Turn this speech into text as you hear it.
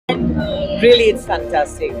Really, it's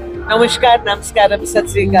fantastic. Namaskar, namaskaram, sat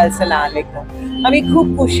sri akal, salam alaikum. I mean, khub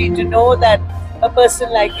khushi to know that a person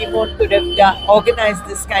like Imon could have organized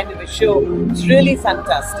this kind of a show. It's really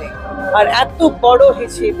fantastic. And atto bodo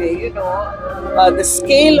hichebe, you know, the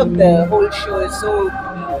scale of the whole show is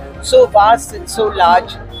so vast and so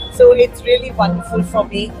large. So it's really wonderful for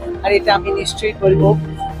me. And it ami nishchoy bolbo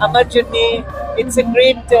amar jonne it's a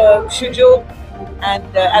great sujog and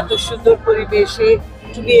atto sundor poribeshe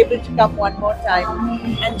to be able to come one more time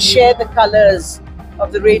and share the colors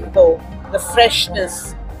of the rainbow, the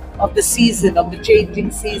freshness of the season, of the changing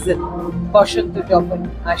season. Boshanto Darpan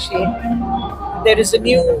ashe. There is a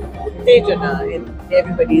new uttejana in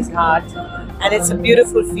everybody's heart, and it's a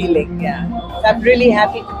beautiful feeling. Yeah, so I'm really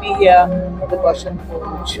happy to be here for the Boshanto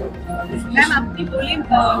show. Ma'am, apni bolen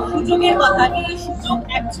sujoger kotha ki sujog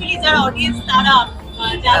actually jara audience tara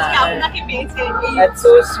আজকে আপনাকে পেয়েছে। That's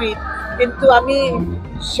so sweet. কিন্তু আমি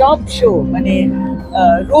সব show মানে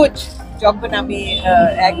রোজ যখন আমি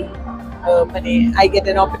I get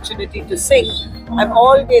an opportunity to sing, I'm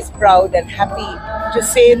always proud and happy to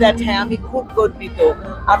say that আমি খুব গর্বিত.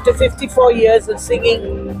 After 54 years of singing,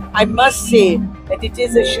 I must say that it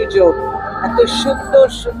is a সুযোগ, এত সুন্দর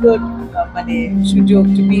সুযোগ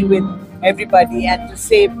to be with everybody and to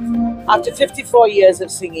say after 54 years of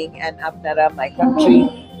singing and apnara, my country,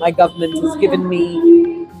 my government has given me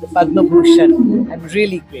the Padma Bhushan. I'm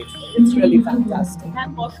really grateful. It's really fantastic.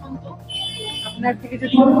 বসন্ত আপনার থেকে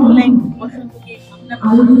যদি line বসন্তকে আপনার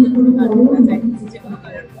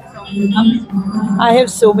I have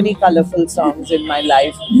so many colorful songs in my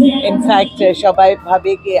life. In fact, Shabai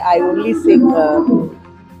bhabe ke I only sing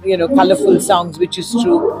colorful songs, which is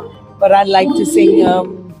true. But I like to sing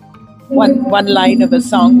one line of a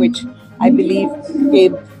song which I believe ke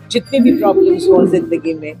jitne bhi problems ho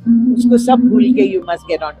zindagi mein usko sab bhul ke you must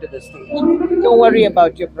get onto the stage. Don't worry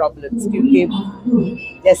about your problems kyunki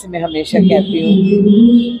jaise main hamesha kehti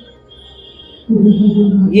hu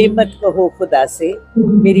ye mat kaho khuda se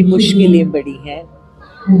meri mushkilein badi hain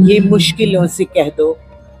ye mushkilon se keh do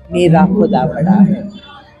mera khuda bada hai.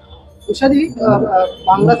 উষাদি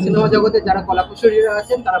Bangla cinema জগতে যারা কলাকুশলীরা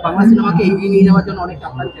আছেন তারা বাংলা সিনেমাকে এগিয়ে নিয়ে যাওয়ার জন্য অনেক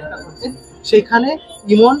আপ্রাণ চেষ্টা করছেন। সেখানে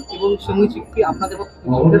ইমন এবং সঙ্গীত শিল্পী আপনাদের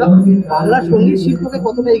বাংলা সঙ্গীত শিল্পকে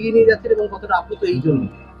কতটা এগিয়ে নিয়ে যাচ্ছেন এবং কতটা আপ্লুত এই জন্য?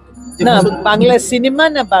 না বাংলা সিনেমা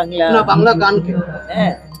না বাংলা গানকে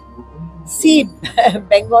See,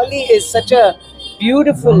 Bengali is such a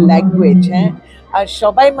beautiful language, আর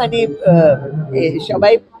সবাই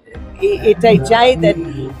সবাই এটাই চাই that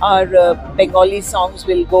our Bengali songs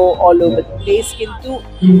will go all over the place. কিন্তু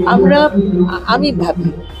আমি ভাবি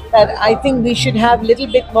that I think we should have little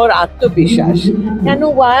bit more আত্মবিশ্বাস. কেন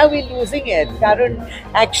why are we losing it? কারণ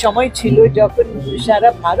এক সময় ছিল যখন সারা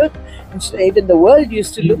Bharat, even the world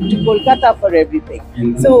used to look to Kolkata for everything.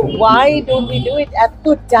 So why don't we do it? এত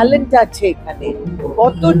talent আছে এখানে,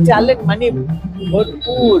 কত talent মানে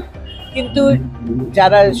ভরপুর, কিন্তু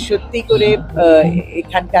যারা সত্যি করে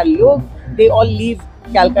এখানকার লোক, they all leave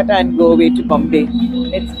Calcutta and go away to Bombay.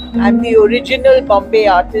 I'm the original Bombay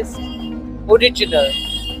artist,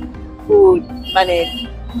 who মানে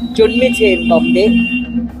জন্মেছে in Bombay.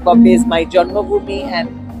 Bombay is my জন্মভূমি and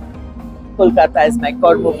Kolkata is my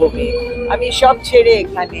কর্মভূমি. আমি সব ছেড়ে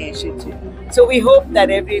এখানে এসেছি. So we hope that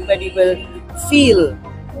everybody will feel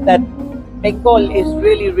that Bengal is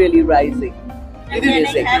really, really rising.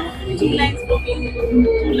 Music. Two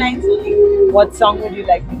lines only. What song would you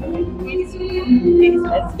like to do?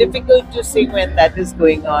 It's difficult to sing when that is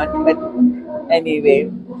going on, but anyway.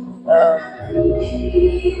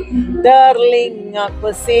 Darling,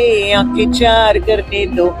 आंखों से आंखें चार करने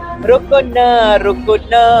दो, रुको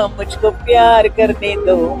ना मुझको प्यार करने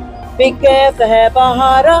दो, बेकैफ है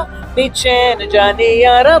बहारा बेचैन जाने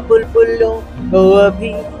यारा, बुलबुलों को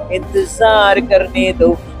अभी इंतजार करने दो,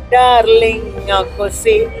 डार्लिंग आंखों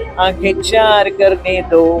से आंखें चार करने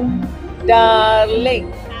दो, डार्लिंग